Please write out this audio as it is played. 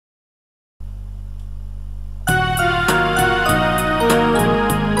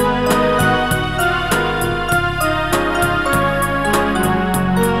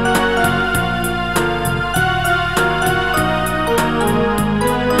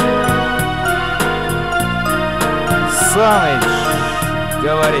Саныч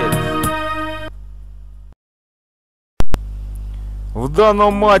говорит. В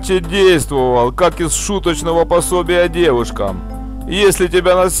данном матче действовал, как из шуточного пособия девушкам. Если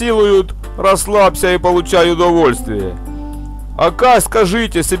тебя насилуют, расслабься и получай удовольствие. А как,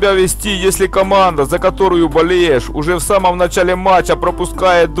 скажите, себя вести, если команда, за которую болеешь, уже в самом начале матча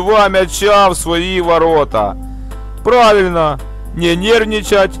пропускает 2 мяча в свои ворота? Правильно, не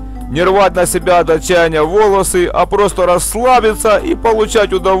нервничать, не рвать на себя от отчаяния волосы, а просто расслабиться и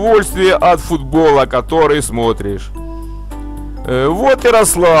получать удовольствие от футбола, который смотришь. Вот и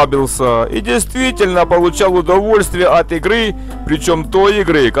расслабился, и действительно получал удовольствие от игры, причем той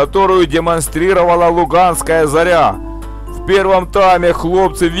игры, которую демонстрировала луганская Заря. В первом тайме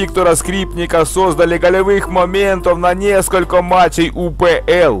хлопцы Виктора Скрипника создали голевых моментов на несколько матчей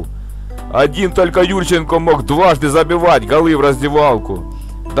УПЛ. Один только Юрченко мог дважды забивать голы в раздевалку.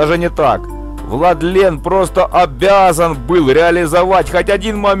 Даже не так. Владлен просто обязан был реализовать хоть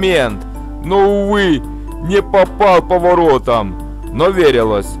один момент, но, увы, не попал по воротам. Но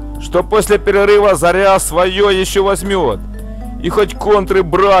верилось, что после перерыва Заря свое еще возьмет. И хоть контры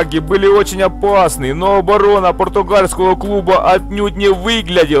Браги были очень опасны, но оборона португальского клуба отнюдь не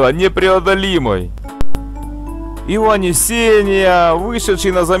выглядела непреодолимой. Иванисения,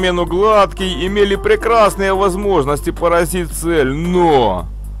 вышедший на замену Гладкий, имели прекрасные возможности поразить цель, но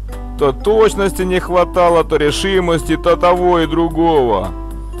то точности не хватало, то решимости, то того и другого.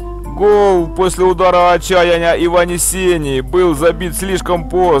 Гол после удара отчаяния Иванисении был забит слишком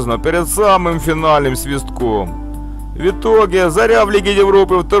поздно, перед самым финальным свистком. В итоге Заря в Лиге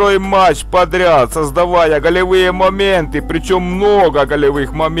Европы второй матч подряд, создавая голевые моменты, причем много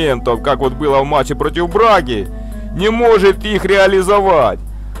голевых моментов, как вот было в матче против Браги, не может их реализовать.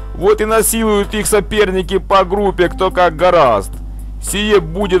 Вот и насилуют их соперники по группе кто как гораст. Сие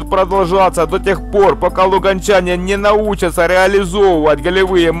будет продолжаться до тех пор, пока луганчане не научатся реализовывать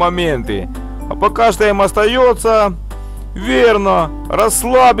голевые моменты. А пока что им остается, верно,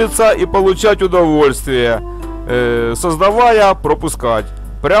 расслабиться и получать удовольствие, создавая, пропускать.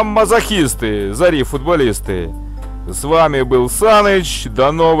 Прям мазохисты, Зари футболисты. С вами был Саныч,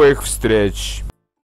 до новых встреч.